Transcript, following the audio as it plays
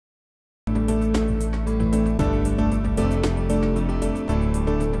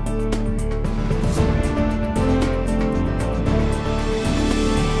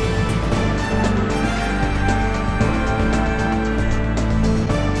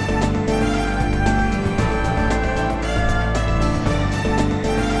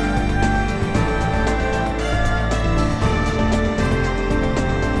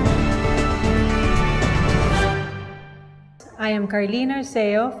Carlene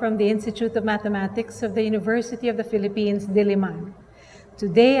Arceo from the Institute of Mathematics of the University of the Philippines, Diliman.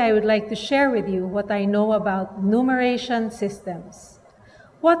 Today, I would like to share with you what I know about numeration systems.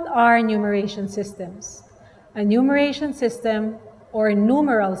 What are numeration systems? A numeration system, or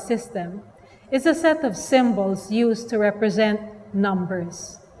numeral system, is a set of symbols used to represent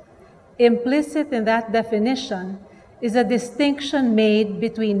numbers. Implicit in that definition is a distinction made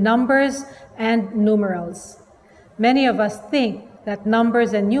between numbers and numerals. Many of us think that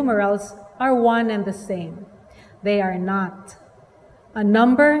numbers and numerals are one and the same. They are not. A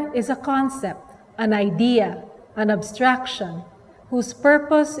number is a concept, an idea, an abstraction, whose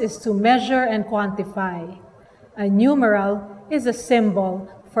purpose is to measure and quantify. A numeral is a symbol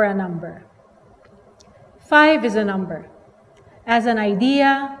for a number. 5 is a number. As an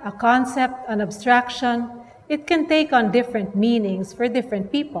idea, a concept, an abstraction, it can take on different meanings for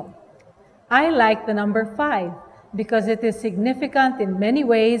different people. I like the number 5 because it is significant in many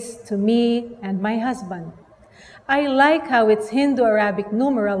ways to me and my husband. I like how its Hindu-Arabic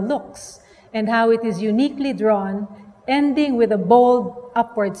numeral looks and how it is uniquely drawn, ending with a bold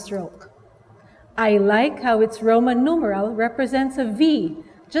upward stroke. I like how its Roman numeral represents a V,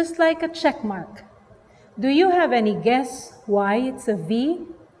 just like a check mark. Do you have any guess why it's a V?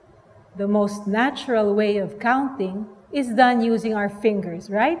 The most natural way of counting is done using our fingers,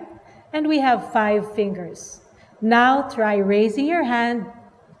 right? And we have 5 fingers. Now try raising your hand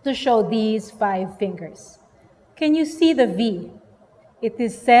to show these 5 fingers. Can you see the V? It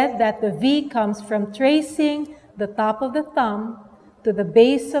is said that the V comes from tracing the top of the thumb to the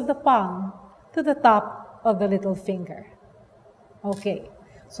base of the palm to the top of the little finger. Okay,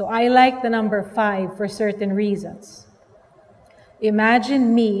 so I like the number 5 for certain reasons.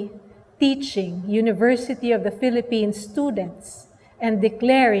 Imagine me teaching University of the Philippines students and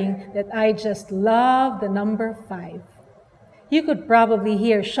declaring that I just love the number 5. You could probably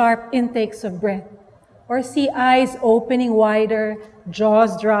hear sharp intakes of breath, or see eyes opening wider,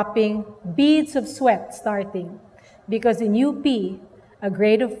 jaws dropping, beads of sweat starting, because in UP, a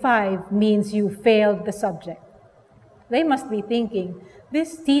grade of 5 means you failed the subject. They must be thinking,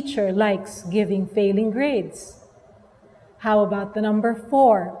 this teacher likes giving failing grades. How about the number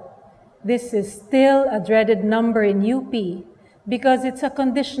 4? This is still a dreaded number in UP, because it's a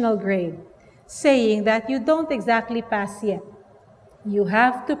conditional grade, saying that you don't exactly pass yet. You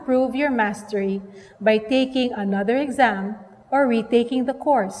have to prove your mastery by taking another exam or retaking the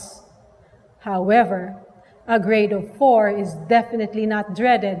course. However, a grade of 4 is definitely not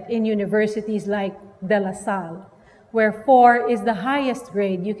dreaded in universities like De La Salle, where 4 is the highest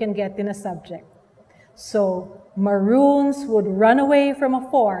grade you can get in a subject. So, maroons would run away from a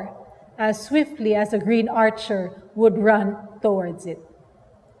 4 as swiftly as a green archer would run towards it.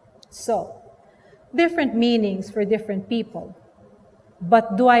 So, different meanings for different people.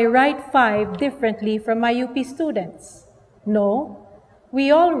 But do I write 5 differently from my UP students? No,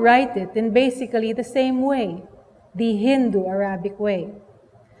 we all write it in basically the same way, the Hindu-Arabic way.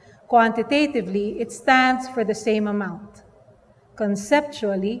 Quantitatively, it stands for the same amount.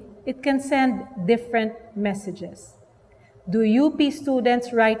 Conceptually, it can send different messages. Do UP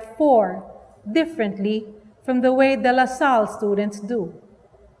students write 4 differently from the way De La Salle students do?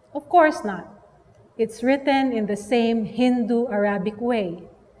 Of course not. It's written in the same Hindu-Arabic way.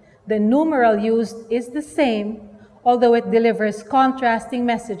 The numeral used is the same, although it delivers contrasting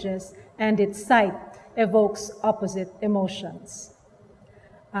messages and its sight evokes opposite emotions.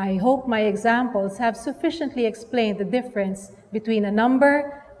 I hope my examples have sufficiently explained the difference between a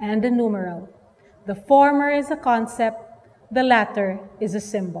number and a numeral. The former is a concept, the latter is a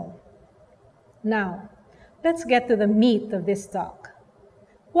symbol. Now, let's get to the meat of this talk.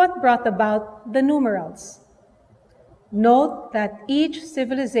 What brought about the numerals? Note that each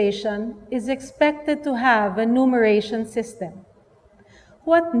civilization is expected to have a numeration system.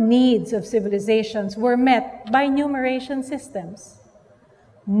 What needs of civilizations were met by numeration systems?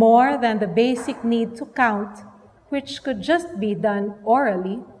 More than the basic need to count, which could just be done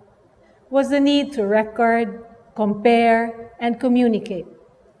orally, was the need to record, compare, and communicate.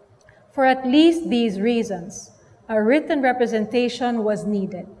 For at least these reasons, a written representation was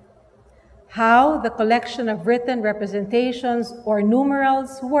needed. How the collection of written representations or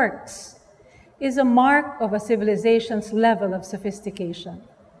numerals works is a mark of a civilization's level of sophistication.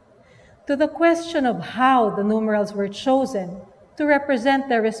 To the question of how the numerals were chosen to represent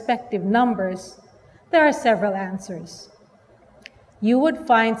their respective numbers, there are several answers. You would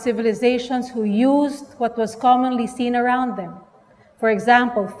find civilizations who used what was commonly seen around them. For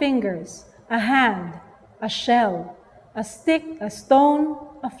example, fingers, a hand, a shell, a stick, a stone,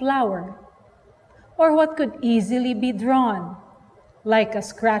 a flower. Or what could easily be drawn, like a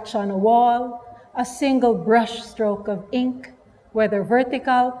scratch on a wall, a single brush stroke of ink, whether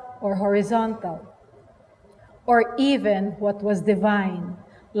vertical or horizontal, or even what was divine,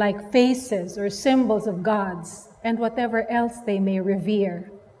 like faces or symbols of gods and whatever else they may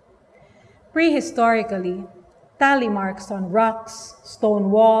revere. Prehistorically, tally marks on rocks, stone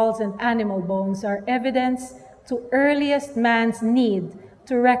walls, and animal bones are evidence to earliest man's need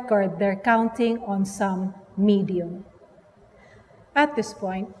to record their counting on some medium. At this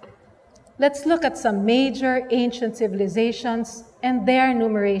point, let's look at some major ancient civilizations and their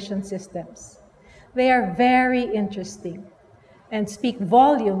numeration systems. They are very interesting and speak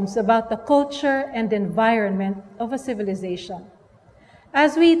volumes about the culture and environment of a civilization.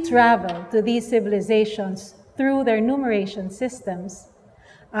 As we travel to these civilizations through their numeration systems,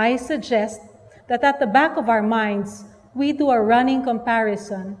 I suggest that at the back of our minds, we do a running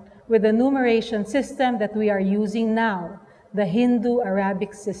comparison with the numeration system that we are using now, the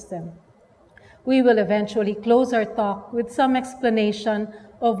Hindu-Arabic system. We will eventually close our talk with some explanation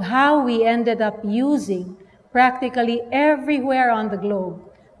of how we ended up using practically everywhere on the globe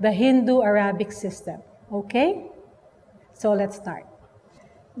the Hindu-Arabic system. Okay? So let's start.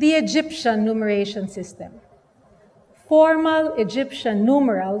 The Egyptian numeration system. Formal Egyptian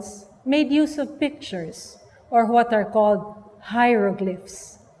numerals made use of pictures, or what are called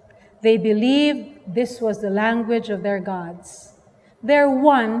hieroglyphs. They believed this was the language of their gods. Their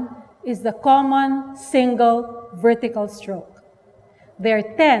 1 is the common single vertical stroke. Their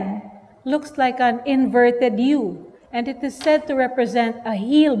 10 looks like an inverted U, and it is said to represent a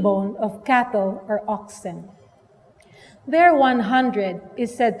heel bone of cattle or oxen. Their 100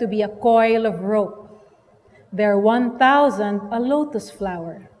 is said to be a coil of rope. Their 1,000 a lotus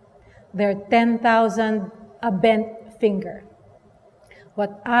flower. Their 10,000 a bent finger.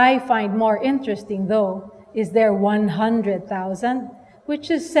 What I find more interesting, though, is their 100,000,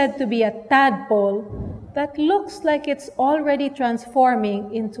 which is said to be a tadpole that looks like it's already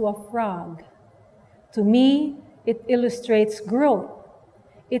transforming into a frog. To me, it illustrates growth.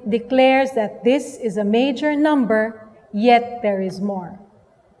 It declares that this is a major number, yet there is more.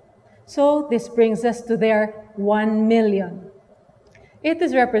 So this brings us to their 1 million. It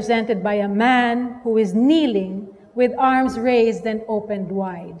is represented by a man who is kneeling with arms raised and opened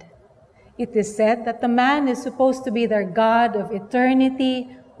wide. It is said that the man is supposed to be their god of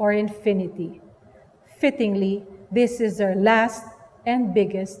eternity or infinity. Fittingly, this is their last and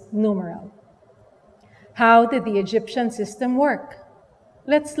biggest numeral. How did the Egyptian system work?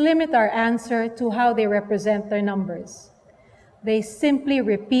 Let's limit our answer to how they represent their numbers. They simply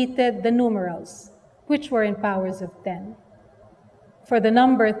repeated the numerals, which were in powers of 10. For the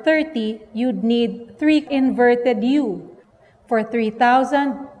number 30, you'd need 3 inverted U. For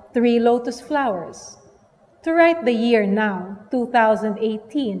 3,000, 3 lotus flowers. To write the year now,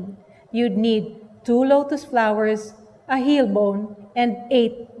 2018, you'd need 2 lotus flowers, a heel bone, and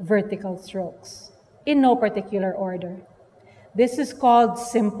 8 vertical strokes, in no particular order. This is called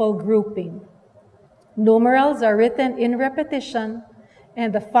simple grouping. Numerals are written in repetition,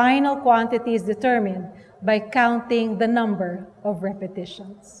 and the final quantity is determined by counting the number of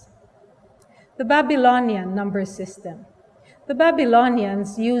repetitions. The Babylonian number system. The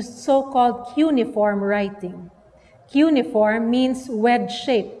Babylonians used so-called cuneiform writing. Cuneiform means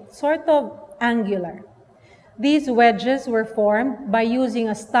wedge-shaped, sort of angular. These wedges were formed by using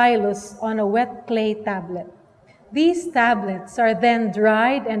a stylus on a wet clay tablet. These tablets are then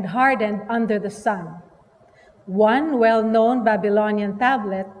dried and hardened under the sun. One well-known Babylonian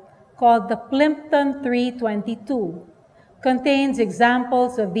tablet, called the Plimpton 322, contains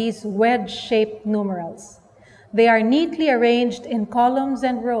examples of these wedge-shaped numerals. They are neatly arranged in columns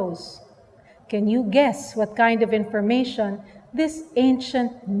and rows. Can you guess what kind of information this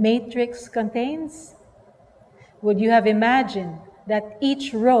ancient matrix contains? Would you have imagined that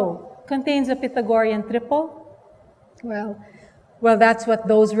each row contains a Pythagorean triple? Well, that's what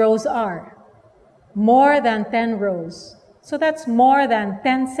those rows are. More than 10 rows. So that's more than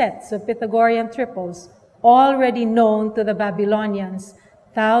 10 sets of Pythagorean triples already known to the Babylonians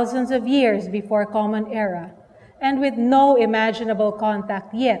thousands of years before Common Era, and with no imaginable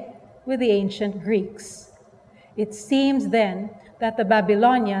contact yet with the ancient Greeks. It seems then that the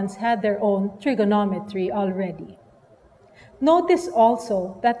Babylonians had their own trigonometry already. Notice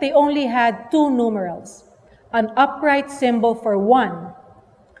also that they only had 2 numerals, an upright symbol for 1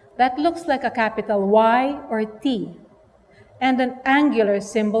 that looks like a capital Y or T, and an angular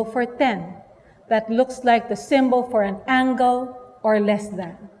symbol for 10 that looks like the symbol for an angle or less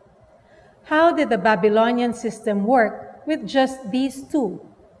than. How did the Babylonian system work with just these 2?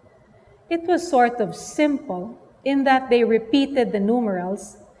 It was sort of simple, in that they repeated the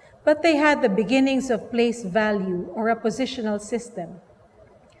numerals, but they had the beginnings of place value or a positional system,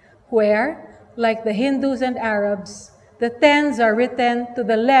 where, like the Hindus and Arabs, the tens are written to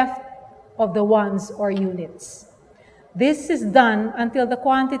the left of the ones or units. This is done until the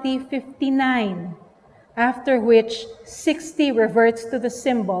quantity 59, after which 60 reverts to the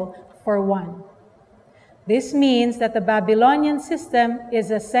symbol for 1. This means that the Babylonian system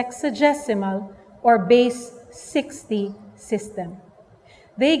is a sexagesimal or base 60 system.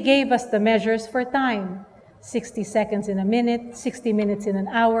 They gave us the measures for time, 60 seconds in a minute, 60 minutes in an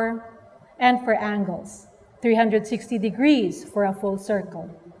hour, and for angles, 360 degrees for a full circle.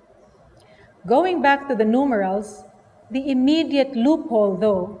 Going back to the numerals, the immediate loophole,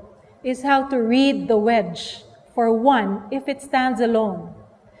 though, is how to read the wedge for 1 if it stands alone.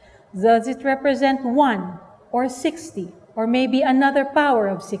 Does it represent 1 or 60, or maybe another power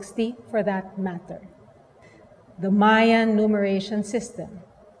of 60 for that matter? The Mayan numeration system.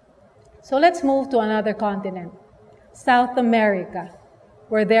 So let's move to another continent, South America,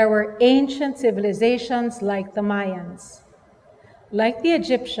 where there were ancient civilizations like the Mayans. Like the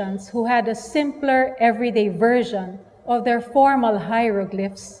Egyptians, who had a simpler everyday version of their formal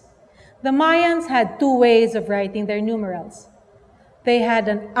hieroglyphs, the Mayans had 2 ways of writing their numerals. They had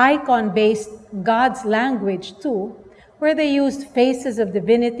an icon-based God's language too, where they used faces of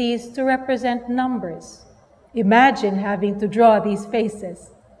divinities to represent numbers. Imagine having to draw these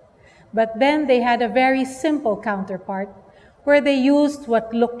faces. But then they had a very simple counterpart, where they used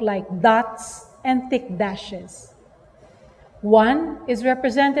what looked like dots and thick dashes. 1 is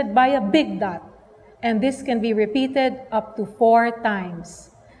represented by a big dot, and this can be repeated up to 4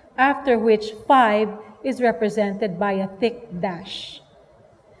 times, after which 5 is represented by a thick dash.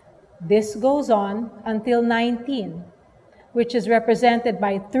 This goes on until 19, which is represented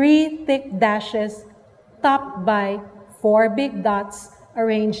by 3 thick dashes topped by 4 big dots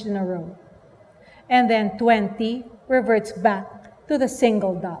arranged in a row. And then 20 reverts back to the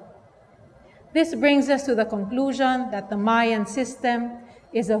single dot. This brings us to the conclusion that the Mayan system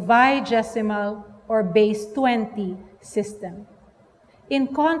is a vigesimal or base 20 system.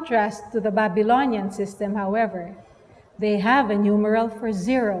 In contrast to the Babylonian system, however, they have a numeral for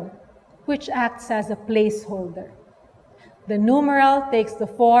 0, which acts as a placeholder. The numeral takes the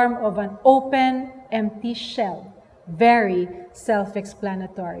form of an open, empty shell, very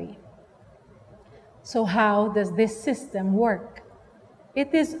self-explanatory. So how does this system work?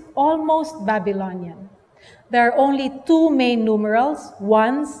 It is almost Babylonian. There are only 2 main numerals,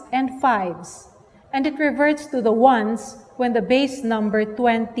 1s and 5s, and it reverts to the 1s when the base number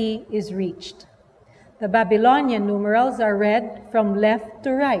 20 is reached. The Babylonian numerals are read from left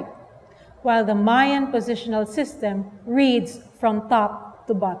to right, while the Mayan positional system reads from top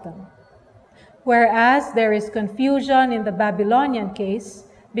to bottom. Whereas there is confusion in the Babylonian case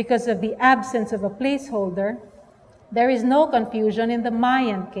because of the absence of a placeholder, there is no confusion in the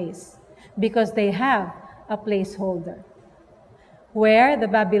Mayan case because they have a placeholder. Where the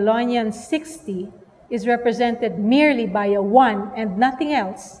Babylonian 60 is represented merely by a 1 and nothing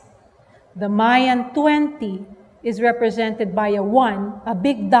else, the Mayan 20 is represented by a 1, a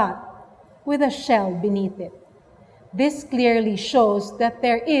big dot, with a shell beneath it. This clearly shows that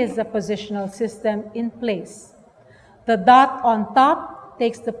there is a positional system in place. The dot on top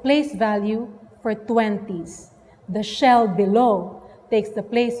takes the place value for 20s. The shell below takes the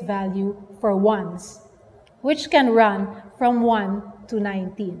place value for 1s, which can run from 1 to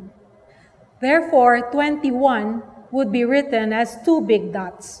 19. Therefore, 21 would be written as 2 big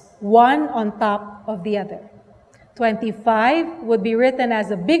dots, one on top of the other. 25 would be written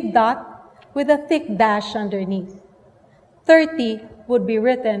as a big dot with a thick dash underneath. 30 would be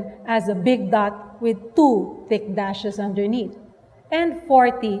written as a big dot with 2 thick dashes underneath. And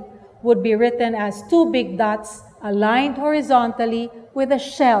 40 would be written as 2 big dots aligned horizontally with a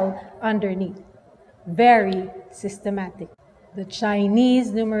shell underneath. Very systematic. The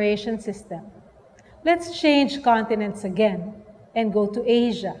Chinese numeration system. Let's change continents again and go to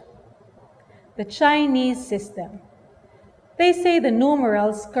Asia. The Chinese system. They say the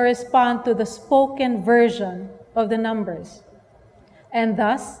numerals correspond to the spoken version of the numbers, and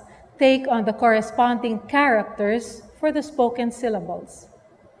thus take on the corresponding characters for the spoken syllables.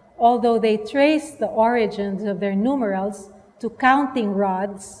 Although they trace the origins of their numerals to counting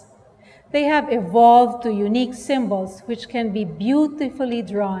rods, they have evolved to unique symbols which can be beautifully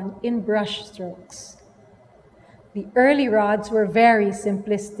drawn in brush strokes. The early rods were very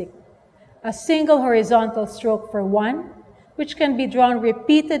simplistic. A single horizontal stroke for 1, which can be drawn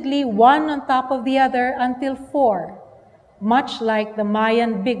repeatedly one on top of the other until 4, much like the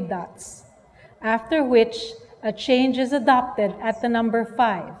Mayan big dots, after which a change is adopted at the number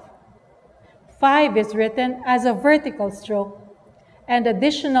 5. 5 is written as a vertical stroke, and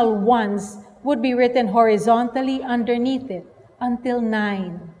additional ones would be written horizontally underneath it until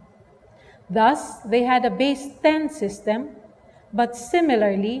 9. Thus, they had a base 10 system, but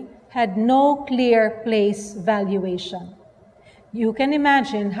similarly had no clear place valuation. You can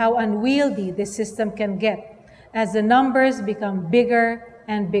imagine how unwieldy this system can get as the numbers become bigger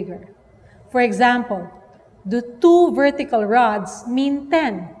and bigger. For example, do 2 vertical rods mean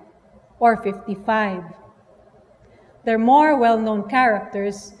 10 or 55? Their more well-known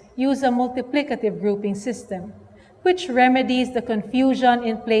characters use a multiplicative grouping system, which remedies the confusion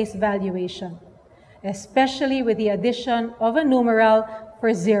in place valuation, especially with the addition of a numeral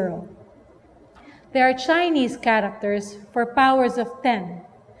for 0. There are Chinese characters for powers of 10,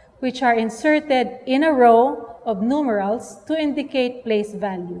 which are inserted in a row of numerals to indicate place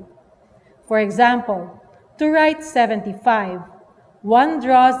value. For example, to write 75, one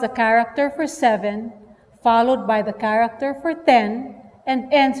draws the character for 7, followed by the character for 10,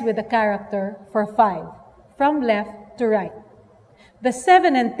 and ends with the character for 5, from left to right. The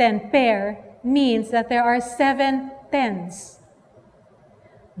 7 and 10 pair means that there are 7 tens.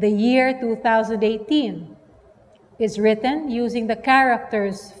 The year 2018 is written using the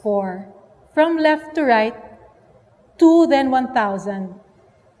characters for, from left to right, 2 then 1,000,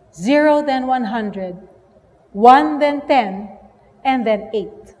 0 then 100, 1 then 10, and then 8.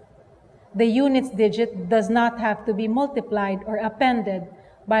 The units digit does not have to be multiplied or appended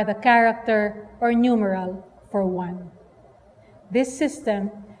by the character or numeral for 1. This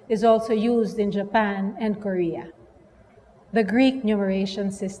system is also used in Japan and Korea. The Greek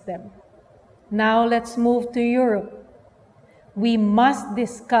numeration system. Now let's move to Europe. We must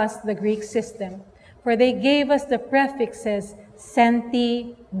discuss the Greek system, for they gave us the prefixes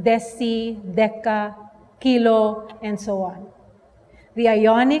centi, deci, deca, kilo, and so on. The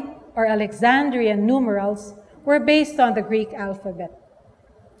Ionic or Alexandrian numerals were based on the Greek alphabet.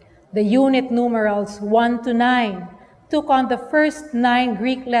 The unit numerals 1 to 9 took on the first 9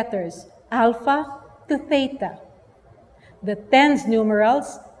 Greek letters, alpha to theta. The tens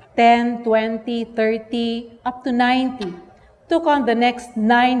numerals, 10, 20, 30, up to 90, took on the next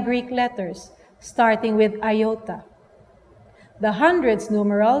 9 Greek letters, starting with iota. The hundreds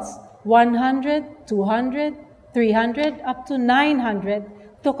numerals, 100, 200, 300, up to 900,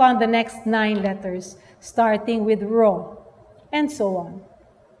 took on the next 9 letters, starting with rho, and so on.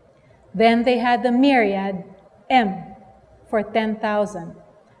 Then they had the myriad, M, for 10,000,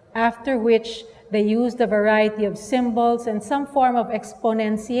 after which they used a variety of symbols and some form of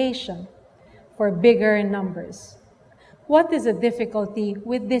exponentiation for bigger numbers. What is the difficulty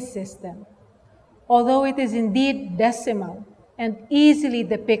with this system? Although it is indeed decimal and easily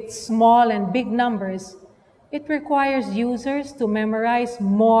depicts small and big numbers, it requires users to memorize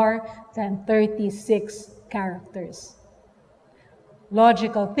more than 36 characters.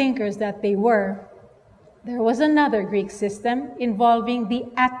 Logical thinkers that they were, there was another Greek system involving the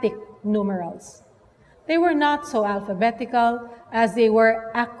Attic numerals. They were not so alphabetical as they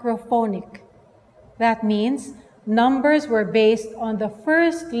were acrophonic. That means numbers were based on the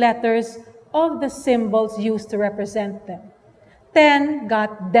first letters of the symbols used to represent them. 10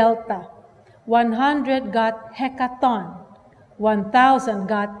 got delta, 100 got hecaton, 1,000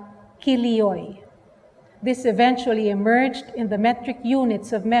 got kilioi. This eventually emerged in the metric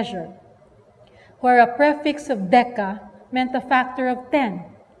units of measure, where a prefix of deca meant a factor of 10,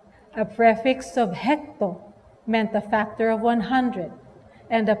 a prefix of hecto meant a factor of 100,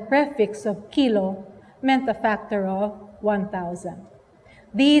 and a prefix of kilo meant a factor of 1,000.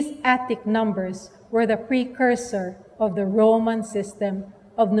 These Attic numbers were the precursor of the Roman system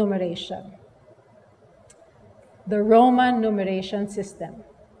of numeration. The Roman numeration system.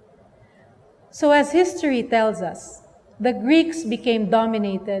 So as history tells us, the Greeks became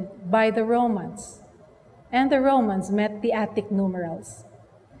dominated by the Romans, and the Romans met the Attic numerals.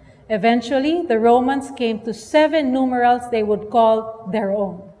 Eventually, the Romans came to 7 numerals they would call their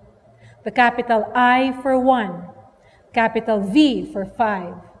own. The capital I for 1, capital V for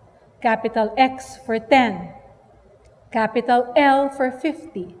 5, capital X for 10, capital L for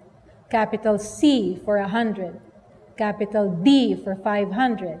 50, capital C for 100, capital D for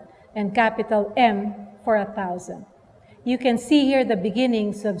 500, and capital M for 1,000. You can see here the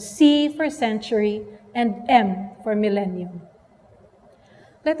beginnings of C for century and M for millennium.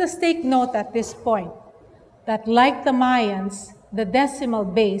 Let us take note at this point that, like the Mayans, the decimal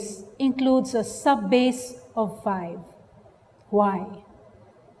base includes a subbase of 5. Why?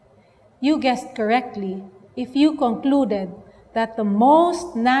 You guessed correctly if you concluded that the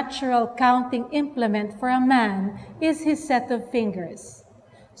most natural counting implement for a man is his set of fingers.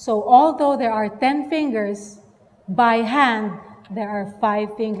 So although there are 10 fingers, by hand there are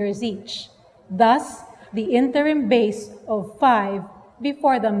 5 fingers each. Thus, the interim base of 5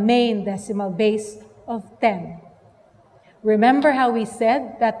 before the main decimal base of 10. Remember how we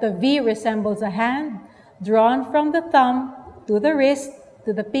said that the V resembles a hand drawn from the thumb to the wrist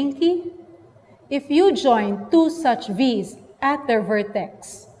to the pinky? If you join 2 such V's at their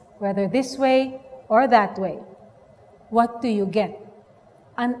vertex, whether this way or that way, what do you get?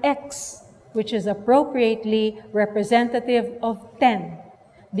 An X, which is appropriately representative of 10,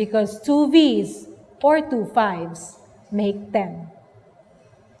 because 2 V's or 2 5's make 10.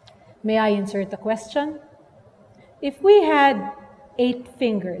 May I insert a question? If we had 8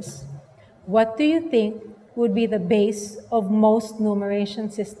 fingers, what do you think would be the base of most numeration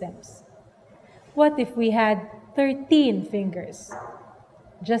systems? What if we had 13 fingers?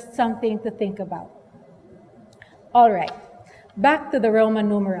 Just something to think about. All right, back to the Roman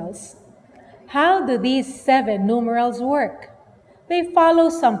numerals. How do these 7 numerals work? They follow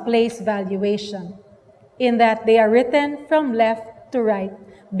some place valuation, in that they are written from left to right,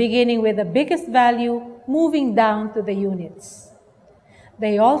 beginning with the biggest value, moving down to the units.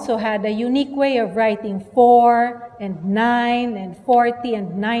 They also had a unique way of writing 4 and 9 and 40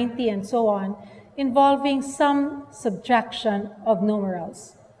 and 90 and so on, involving some subtraction of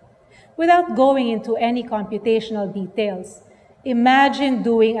numerals. Without going into any computational details, imagine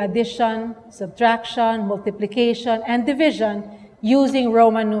doing addition, subtraction, multiplication, and division using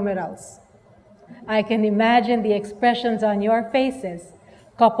Roman numerals. I can imagine the expressions on your faces,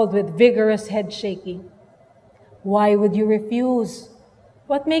 coupled with vigorous head shaking. Why would you refuse?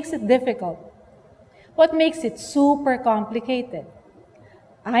 What makes it difficult? What makes it super complicated?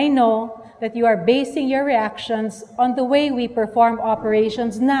 I know that you are basing your reactions on the way we perform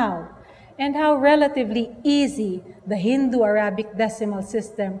operations now and how relatively easy the Hindu-Arabic decimal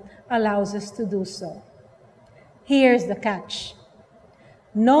system allows us to do so. Here's the catch.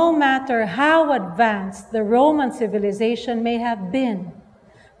 No matter how advanced the Roman civilization may have been,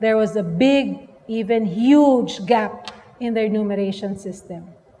 there was a big, even huge gap in their numeration system.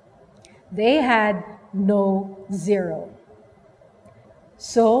 They had no 0.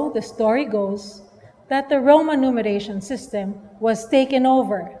 So the story goes that the Roman numeration system was taken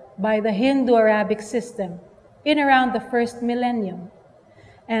over by the Hindu-Arabic system in around the 1st millennium.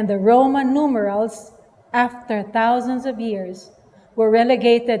 And the Roman numerals, after thousands of years, were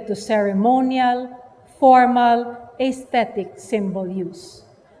relegated to ceremonial, formal, aesthetic symbol use.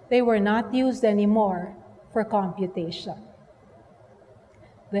 They were not used anymore for computation.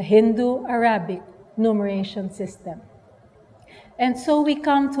 The Hindu-Arabic numeration system. And so we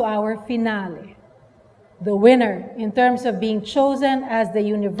come to our finale. The winner in terms of being chosen as the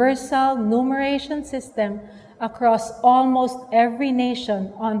universal numeration system across almost every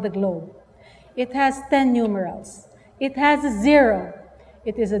nation on the globe. It has 10 numerals. It has a 0.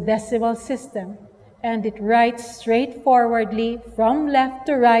 It is a decimal system. And it writes straightforwardly from left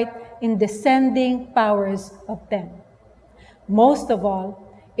to right in descending powers of 10. Most of all,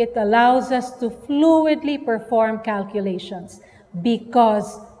 it allows us to fluidly perform calculations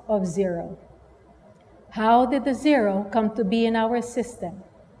because of 0. How did the 0 come to be in our system?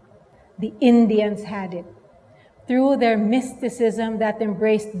 The Indians had it, through their mysticism that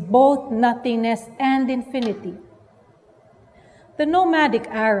embraced both nothingness and infinity. The nomadic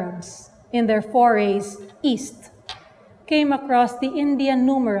Arabs, in their forays east, came across the Indian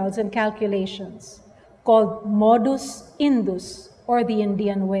numerals and calculations, called modus indus, or the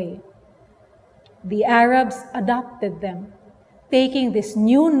Indian way. The Arabs adopted them, taking this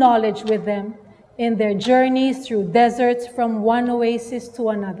new knowledge with them in their journeys through deserts from one oasis to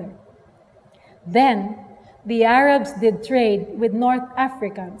another. Then, the Arabs did trade with North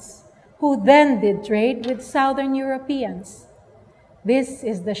Africans, who then did trade with Southern Europeans. This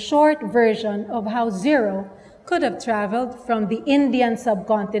is the short version of how 0 could have traveled from the Indian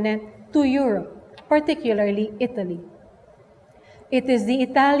subcontinent to Europe, particularly Italy. It is the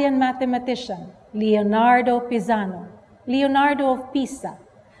Italian mathematician Leonardo Pisano, Leonardo of Pisa,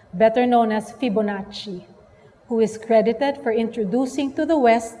 better known as Fibonacci, who is credited for introducing to the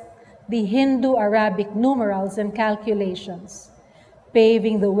West the Hindu-Arabic numerals and calculations,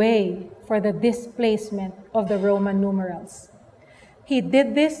 paving the way for the displacement of the Roman numerals. He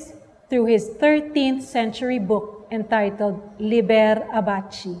did this through his 13th century book entitled Liber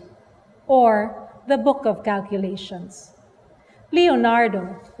Abaci, or the Book of Calculations.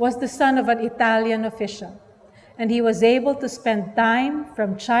 Leonardo was the son of an Italian official, and he was able to spend time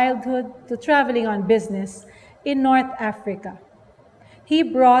from childhood to traveling on business in North Africa. He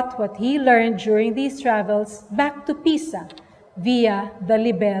brought what he learned during these travels back to Pisa via the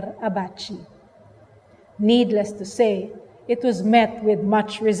Liber Abaci. Needless to say, it was met with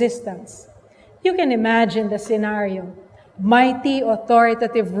much resistance. You can imagine the scenario: mighty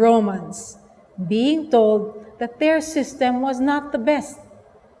authoritative Romans being told that their system was not the best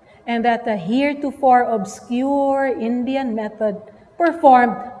and that the heretofore obscure Indian method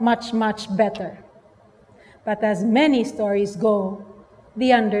performed much, much better. But as many stories go,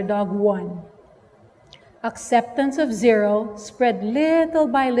 the underdog won. Acceptance of zero spread little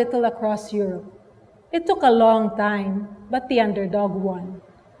by little across Europe. It took a long time, but the underdog won.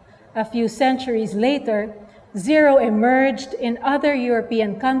 A few centuries later, zero emerged in other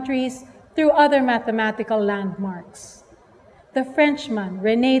European countries through other mathematical landmarks. The Frenchman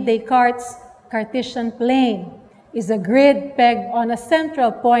René Descartes' Cartesian plane is a grid pegged on a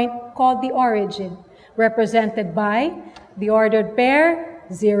central point called the origin, represented by the ordered pair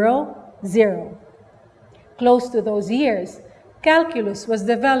 0, 0. Close to those years, calculus was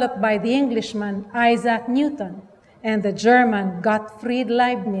developed by the Englishman Isaac Newton and the German Gottfried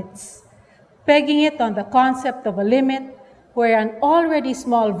Leibniz, pegging it on the concept of a limit where an already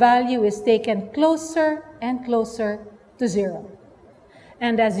small value is taken closer and closer to zero.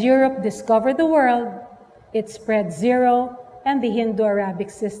 And as Europe discovered the world, it spread zero and the Hindu-Arabic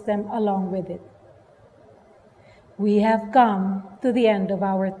system along with it. We have come to the end of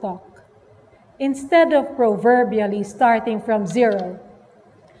our talk. Instead of proverbially starting from zero,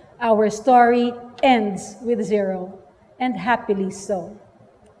 our story ends with zero, and happily so.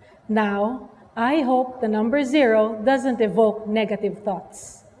 Now, I hope the number zero doesn't evoke negative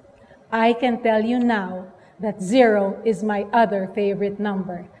thoughts. I can tell you now that zero is my other favorite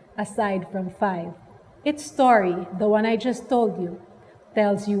number, aside from 5. Its story, the one I just told you,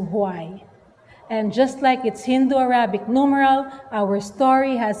 tells you why. And just like its Hindu-Arabic numeral, our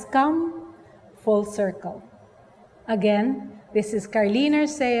story has come full circle. Again, this is Carlene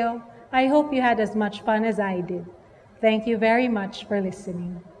Arceo. I hope you had as much fun as I did. Thank you very much for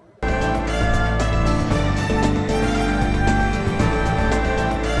listening.